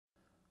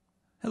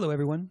Hello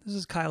everyone, this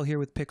is Kyle here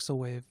with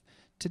PixelWave.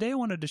 Today I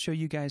wanted to show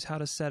you guys how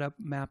to set up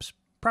maps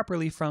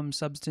properly from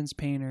Substance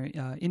Painter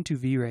into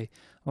Vray.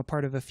 I'm a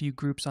part of a few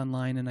groups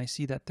online and I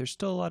see that there's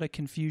still a lot of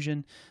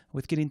confusion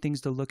with getting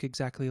things to look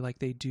exactly like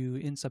they do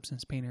in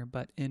Substance Painter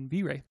but in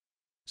Vray.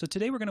 So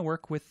today we're going to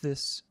work with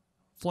this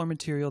floor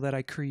material that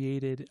I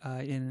created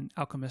in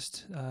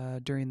Alchemist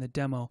during the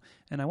demo,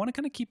 and I want to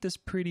kind of keep this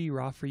pretty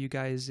raw for you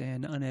guys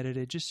and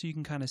unedited just so you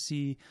can kind of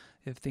see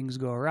if things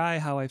go awry,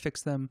 how I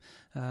fix them,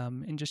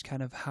 and just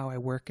kind of how I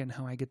work and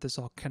how I get this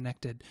all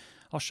connected.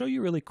 I'll show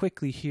you really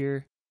quickly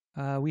here.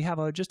 We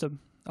have just a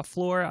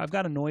floor. I've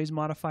got a noise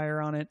modifier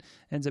on it,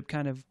 ends up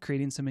kind of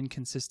creating some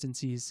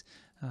inconsistencies,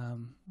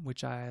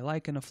 which I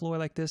like in a floor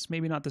like this.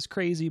 Maybe not this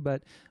crazy,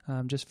 but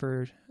just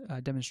for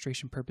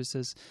demonstration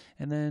purposes.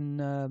 And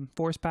then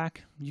forest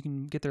pack, you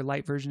can get their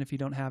light version if you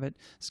don't have it.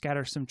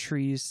 Scatter some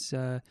trees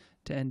to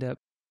end up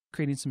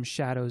creating some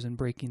shadows and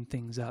breaking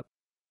things up.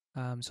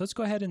 So let's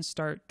go ahead and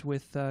start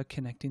with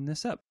connecting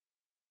this up.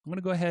 I'm going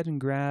to go ahead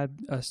and grab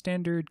a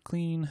standard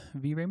clean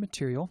Vray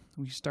material.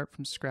 We start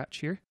from scratch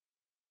here.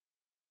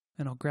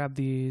 And I'll grab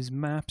these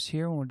maps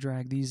here and we'll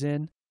drag these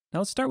in. Now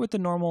let's start with the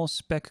normal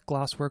Spec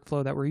gloss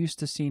workflow that we're used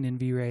to seeing in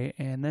Vray,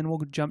 and then we'll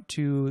jump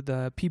to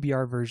the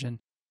PBR version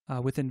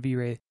within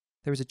Vray.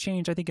 There was a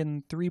change, I think,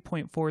 in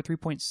 3.4,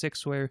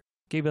 3.6, where it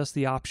gave us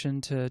the option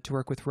to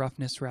work with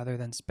roughness rather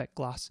than Spec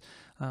gloss.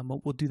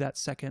 We'll do that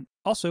second.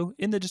 Also,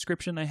 in the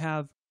description, I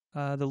have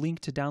the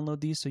link to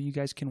download these so you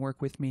guys can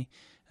work with me,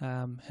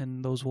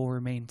 and those will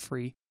remain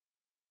free.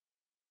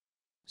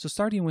 So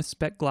starting with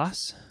Spec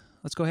gloss,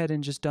 let's go ahead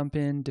and just dump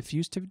in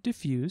diffuse to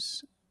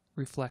diffuse,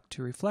 reflect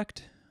to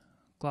reflect,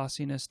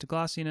 glossiness to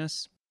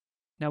glossiness.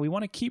 Now we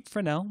want to keep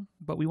Fresnel,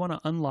 but we want to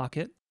unlock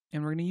it,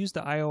 and we're going to use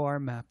the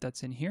IOR map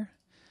that's in here.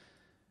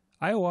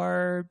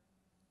 IOR,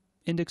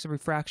 index of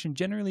refraction,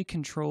 generally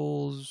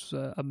controls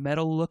a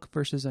metal look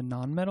versus a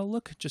non-metal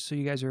look, just so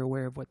you guys are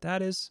aware of what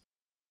that is.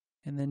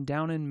 And then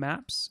down in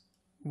maps,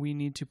 we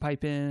need to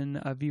pipe in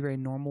a Vray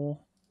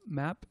normal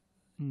map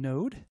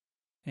node,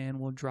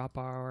 and we'll drop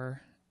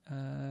our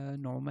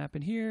normal map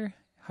in here,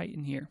 height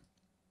in here.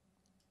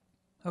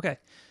 Okay,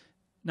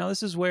 now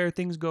this is where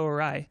things go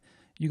awry.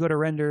 You go to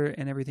render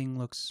and everything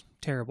looks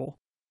terrible.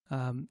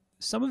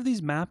 Some of these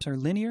maps are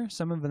linear,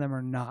 some of them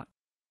are not.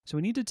 So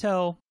we need to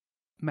tell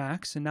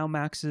Max, and now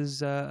Max is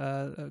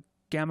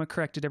gamma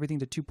corrected everything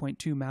to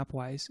 2.2 map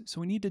wise.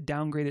 So we need to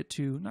downgrade it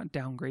to, not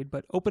downgrade,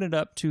 but open it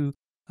up to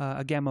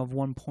a gamma of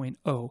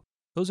 1.0.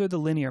 Those are the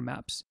linear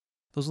maps.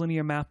 Those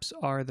linear maps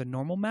are the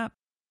normal map,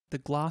 the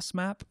gloss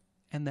map,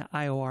 and the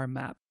IOR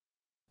map.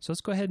 So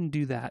let's go ahead and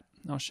do that.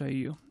 I'll show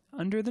you.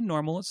 Under the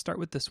normal, let's start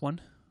with this one.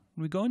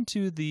 When we go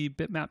into the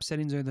bitmap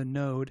settings or the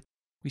node,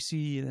 we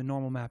see the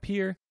normal map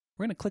here.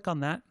 We're going to click on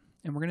that,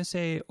 and we're going to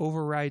say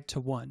override to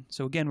 1.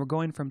 So again, we're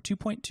going from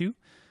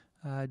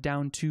 2.2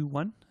 down to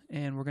 1,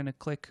 and we're going to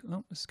click,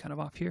 oh, this is kind of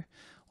off here.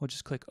 We'll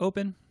just click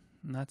open,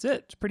 and that's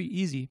it. It's pretty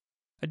easy.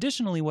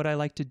 Additionally, what I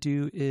like to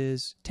do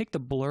is take the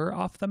blur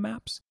off the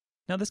maps.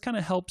 Now this kind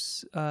of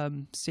helps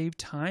save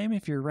time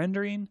if you're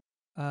rendering.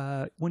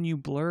 When you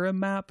blur a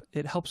map,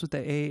 it helps with the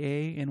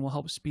AA and will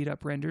help speed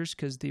up renders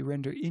because the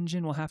render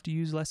engine will have to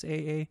use less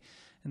AA,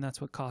 and that's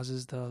what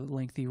causes the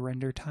lengthy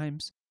render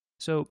times.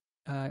 So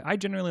I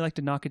generally like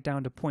to knock it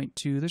down to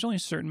 0.2. There's only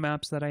certain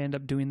maps that I end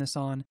up doing this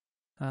on,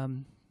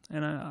 and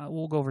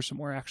we'll go over some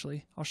more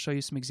actually. I'll show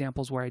you some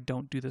examples where I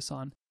don't do this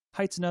on.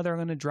 Height's another I'm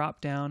going to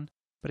drop down,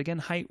 but again,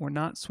 height we're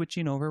not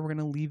switching over. We're going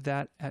to leave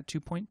that at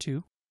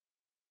 2.2.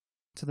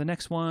 So the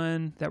next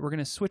one that we're going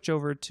to switch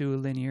over to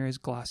linear is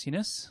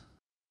glossiness.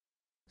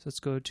 So let's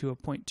go to a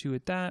 0.2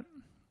 at that,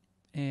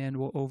 and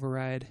we'll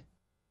override.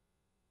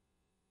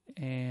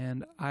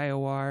 And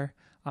IOR,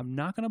 I'm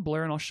not going to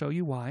blur, and I'll show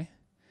you why.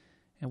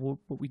 And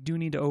but we do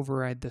need to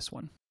override this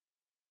one.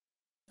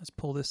 Let's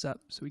pull this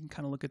up so we can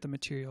kind of look at the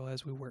material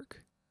as we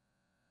work.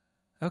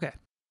 Okay,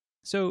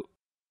 so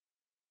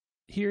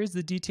here's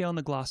the detail in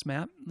the gloss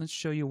map. Let's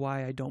show you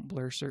why I don't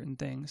blur certain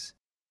things.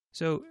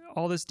 So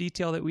all this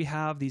detail that we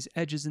have, these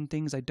edges and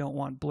things, I don't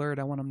want blurred.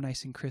 I want them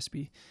nice and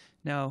crispy.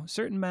 Now,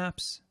 certain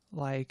maps,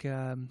 like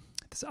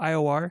this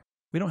IOR,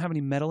 we don't have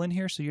any metal in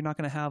here, so you're not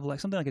going to have like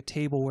something like a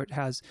table where it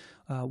has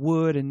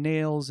wood and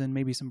nails and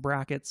maybe some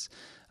brackets.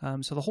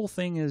 So the whole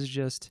thing is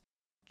just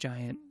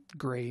giant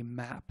gray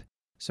map.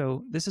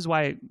 So this is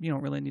why you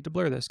don't really need to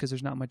blur this because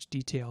there's not much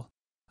detail.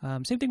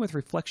 Same thing with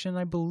reflection,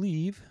 I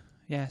believe.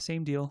 Yeah,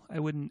 same deal. I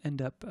wouldn't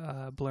end up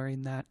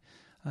blurring that.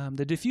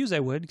 The diffuse I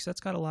would because that's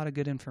got a lot of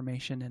good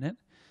information in it.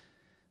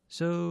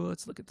 So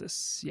let's look at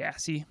this. Yeah,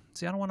 see,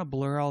 I don't want to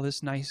blur all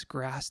this nice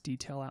grass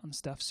detail out and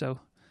stuff.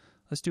 So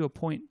let's do a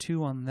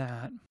 0.2 on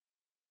that.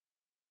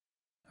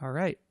 All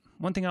right.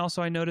 One thing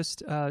also I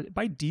noticed,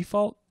 by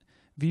default,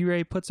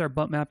 Vray puts our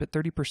bump map at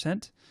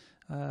 30%.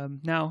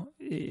 Now,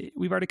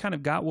 we've already kind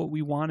of got what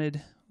we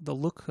wanted the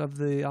look of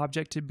the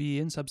object to be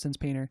in Substance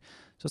Painter.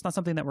 So it's not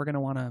something that we're going to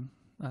want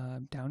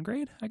to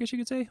downgrade, I guess you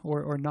could say,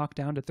 or knock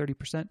down to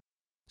 30%.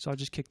 So I'll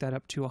just kick that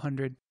up to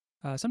 100.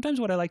 Sometimes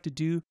what I like to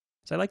do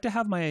So I like to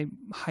have my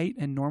height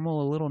and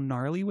normal a little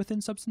gnarly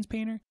within Substance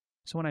Painter.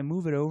 So when I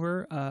move it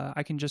over,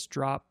 I can just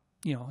drop,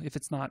 if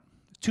it's not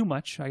too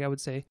much, I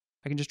would say,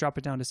 I can just drop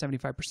it down to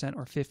 75%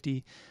 or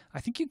 50. I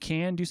think you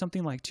can do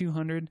something like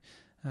 200,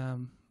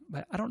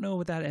 but I don't know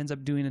what that ends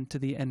up doing into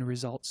the end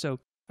result. So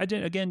I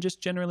did, again,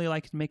 just generally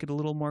like to make it a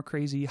little more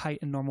crazy height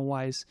and normal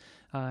wise,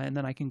 and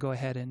then I can go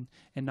ahead and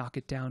knock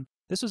it down.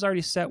 This was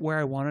already set where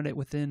I wanted it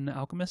within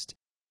Alchemist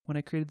when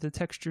I created the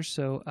texture,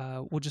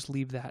 so we'll just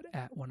leave that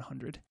at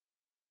 100.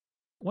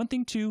 One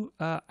thing too,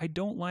 I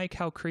don't like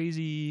how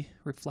crazy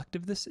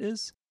reflective this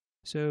is,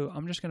 so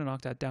I'm just going to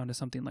knock that down to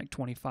something like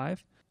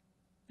 25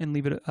 and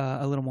leave it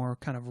a little more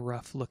kind of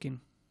rough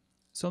looking.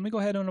 So let me go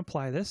ahead and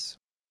apply this.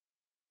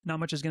 Not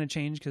much is going to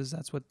change because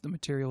that's what the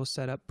material is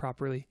set up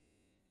properly.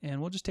 And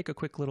we'll just take a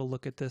quick little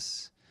look at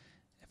this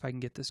if I can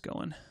get this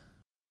going.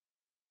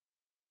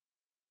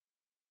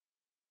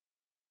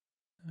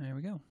 There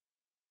we go.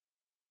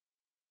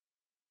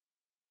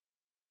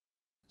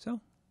 So,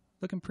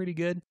 looking pretty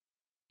good.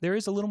 There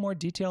is a little more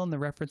detail in the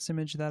reference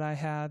image that I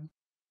had.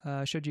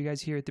 Showed you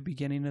guys here at the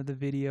beginning of the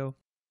video.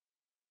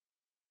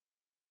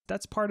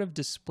 That's part of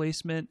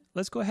displacement.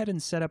 Let's go ahead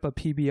and set up a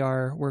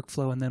PBR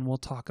workflow, and then we'll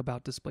talk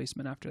about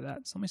displacement after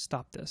that. So let me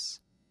stop this.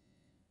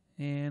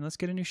 And let's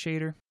get a new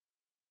shader.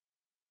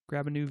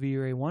 Grab a new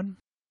Vray 1.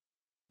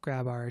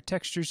 Grab our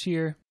textures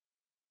here.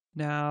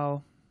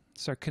 Now,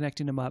 start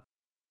connecting them up.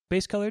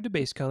 Base color to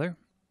base color.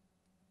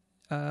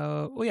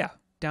 Well, yeah,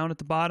 down at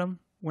the bottom,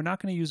 we're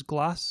not going to use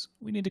gloss.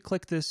 We need to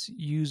click this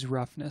Use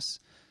Roughness.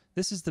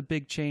 This is the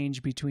big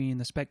change between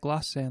the Spec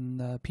gloss and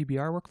the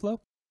PBR workflow.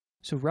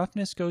 So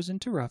roughness goes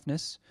into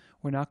roughness.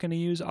 We're not going to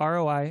use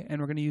ROI,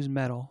 and we're going to use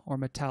metal or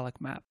metallic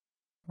map.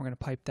 We're going to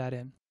pipe that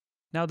in.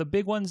 Now the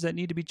big ones that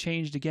need to be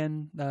changed,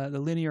 again, the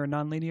linear or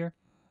non-linear,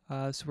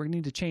 so we're going to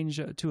need to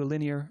change to a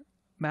linear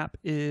map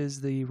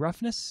is the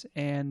roughness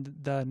and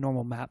the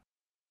normal map.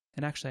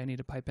 And actually I need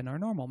to pipe in our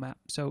normal map.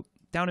 So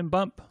down in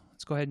bump,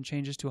 let's go ahead and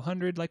change this to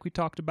 100 like we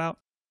talked about.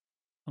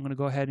 I'm going to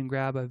go ahead and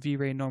grab a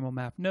Vray normal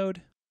map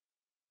node.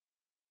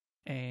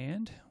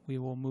 And we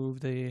will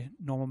move the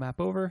normal map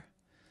over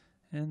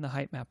and the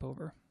height map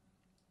over.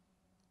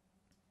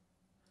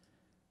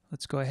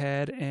 Let's go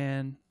ahead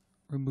and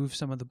remove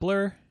some of the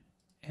blur,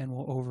 and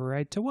we'll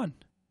override to 1.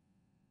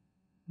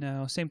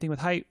 Now, same thing with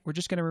height. We're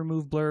just going to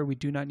remove blur. We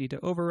do not need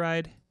to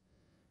override,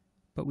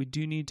 but we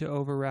do need to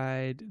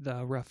override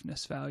the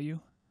roughness value.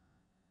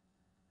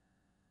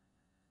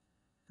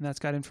 And that's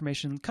got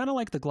information kind of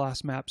like the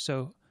gloss map,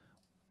 so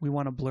we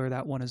want to blur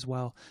that one as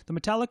well. The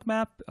metallic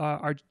map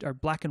are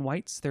black and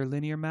whites. They're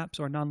linear maps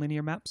or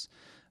non-linear maps.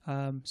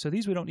 So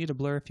these we don't need to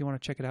blur if you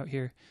want to check it out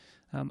here.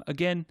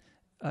 Again,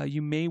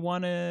 you may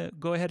want to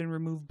go ahead and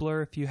remove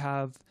blur if you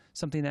have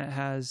something that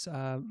has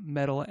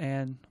metal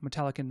and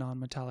metallic and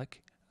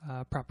non-metallic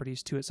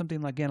properties to it.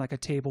 Something like, again, like a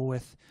table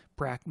with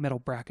metal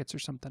brackets or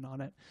something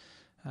on it.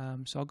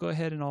 So I'll go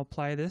ahead and I'll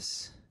apply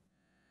this,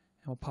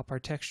 and we'll pop our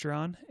texture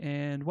on.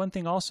 And one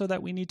thing also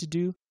that we need to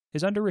do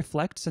is under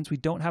reflect, since we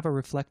don't have a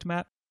reflect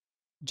map,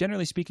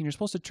 generally speaking, you're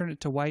supposed to turn it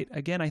to white.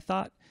 Again, I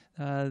thought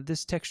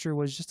this texture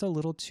was just a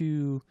little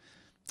too,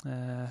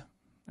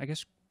 I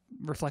guess,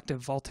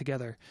 reflective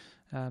altogether.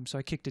 So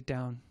I kicked it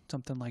down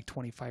something like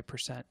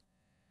 25%.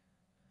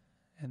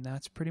 And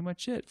that's pretty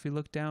much it. If we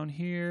look down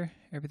here,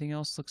 everything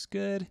else looks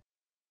good.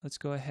 Let's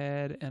go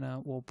ahead and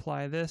we'll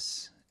apply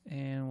this,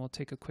 and we'll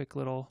take a quick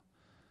little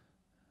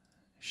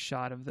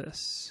shot of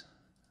this.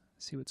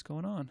 See what's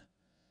going on.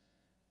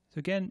 So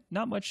again,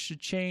 not much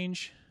should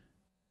change.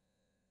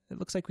 It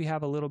looks like we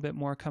have a little bit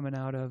more coming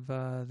out of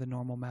the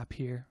normal map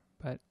here,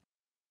 but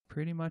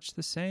pretty much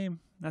the same.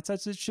 That's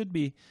as it should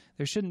be.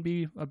 There shouldn't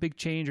be a big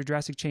change or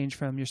drastic change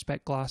from your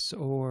Spec gloss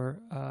or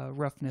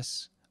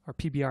roughness or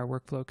PBR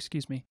workflow,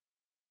 excuse me.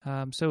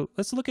 So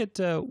let's look at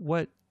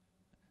what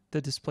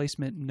the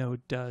displacement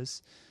node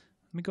does.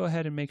 Let me go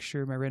ahead and make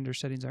sure my render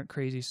settings aren't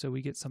crazy so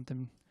we get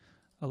something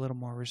a little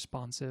more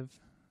responsive.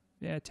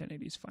 Yeah,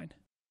 1080 is fine.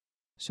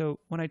 So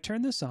when I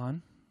turn this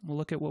on, we'll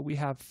look at what we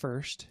have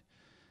first.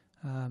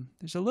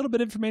 There's a little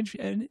bit of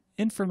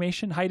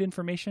information, height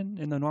information,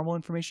 and the normal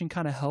information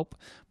kind of help,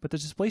 but the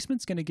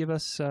displacement's going to give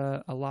us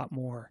a lot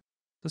more.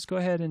 Let's go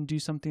ahead and do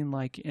something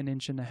like 1.5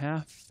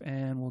 inches,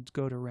 and we'll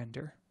go to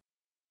render.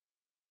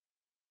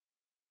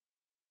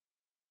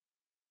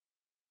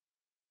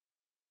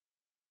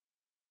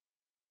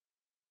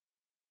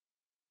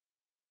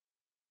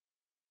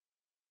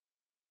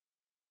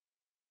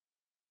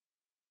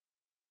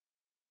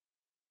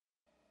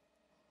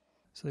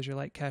 So there's your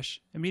light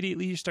cache.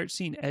 Immediately you start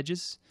seeing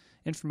edges,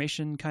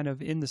 information kind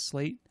of in the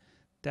slate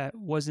that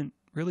wasn't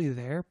really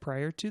there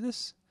prior to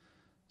this.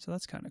 So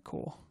that's kind of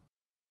cool.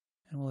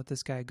 And we'll let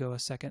this guy go a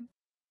second.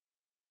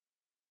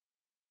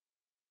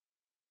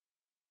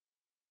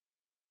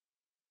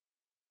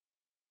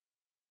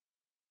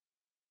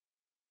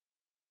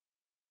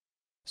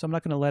 So I'm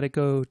not going to let it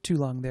go too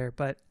long there,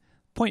 but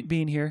point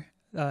being here,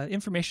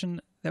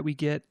 information that we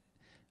get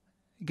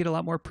a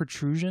lot more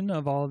protrusion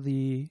of all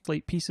the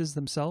slate pieces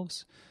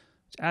themselves,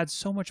 which adds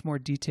so much more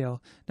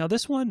detail. Now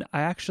this one,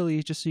 I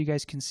actually, just so you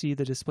guys can see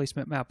the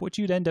displacement map, what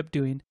you'd end up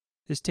doing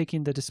is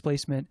taking the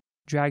displacement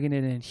dragging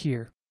it in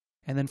here.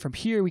 And then from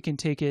here, we can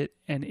take it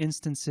and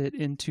instance it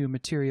into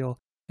material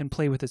and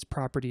play with its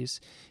properties.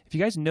 If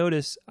you guys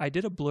notice, I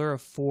did a blur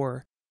of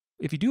 4.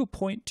 If you do a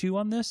 0.2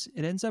 on this,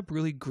 it ends up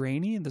really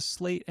grainy and the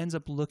slate ends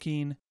up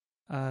looking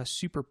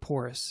super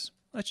porous.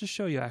 Let's just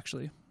show you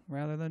actually,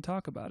 rather than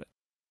talk about it.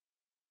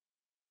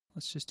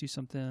 Let's just do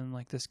something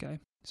like this guy.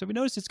 So we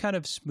notice it's kind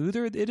of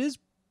smoother. It is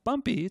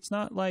bumpy. It's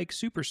not like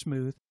super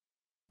smooth,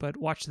 but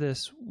watch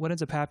this. What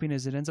ends up happening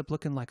is it ends up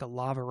looking like a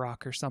lava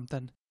rock or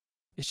something.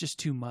 It's just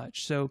too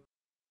much. So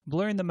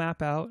blurring the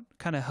map out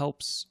kind of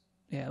helps.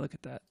 Yeah, look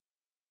at that.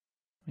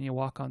 When you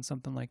walk on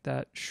something like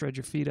that, shred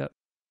your feet up.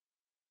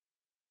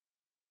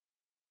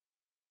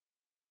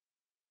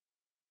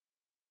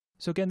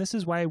 So again, this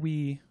is why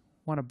we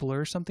want to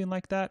blur something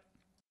like that.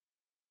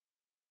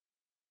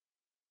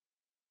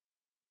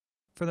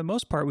 For the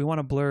most part, we want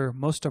to blur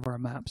most of our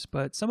maps,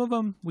 but some of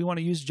them we want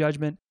to use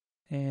judgment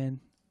and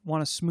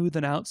want to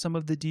smoothen out some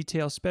of the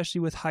detail, especially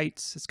with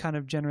heights. It's kind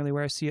of generally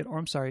where I see it, or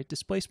I'm sorry,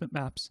 displacement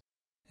maps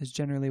is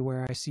generally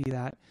where I see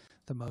that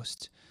the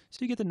most. So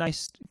you get the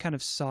nice kind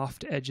of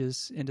soft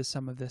edges into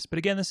some of this. But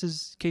again, this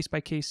is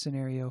case-by-case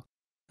scenario.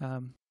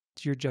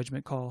 It's your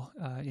judgment call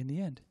in the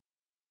end.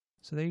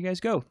 So there you guys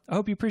go. I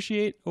hope you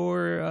appreciate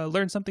or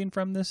learn something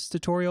from this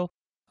tutorial.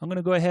 I'm going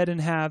to go ahead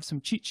and have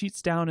some cheat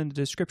sheets down in the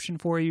description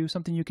for you,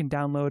 something you can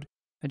download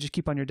and just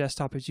keep on your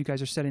desktop as you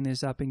guys are setting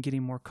these up and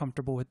getting more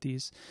comfortable with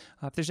these.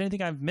 If there's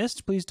anything I've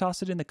missed, please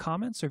toss it in the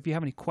comments, or if you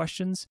have any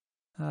questions,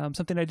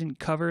 something I didn't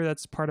cover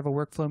that's part of a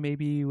workflow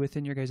maybe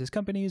within your guys'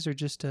 companies, or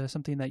just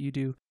something that you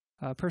do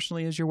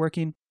personally as you're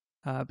working,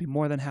 I'd be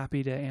more than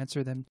happy to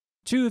answer them.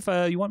 Two, if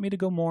you want me to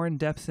go more in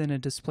depth in a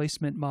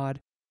displacement mod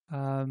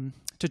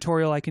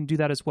tutorial, I can do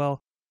that as well.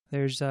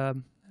 There's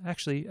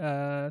actually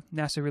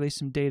NASA released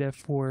some data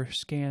for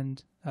scan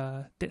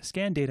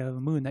data of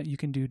a moon that you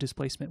can do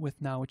displacement with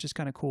now, which is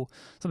kind of cool.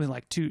 Something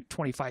like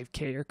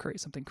 25K or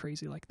something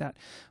crazy like that.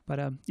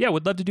 But yeah,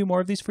 would love to do more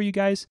of these for you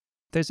guys.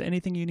 If there's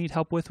anything you need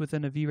help with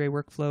within a Vray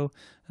workflow,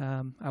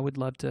 I would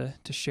love to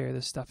share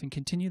this stuff and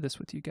continue this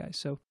with you guys.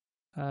 So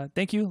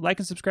thank you. Like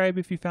and subscribe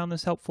if you found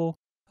this helpful.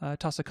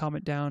 Toss a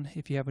comment down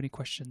if you have any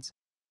questions.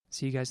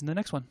 See you guys in the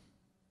next one.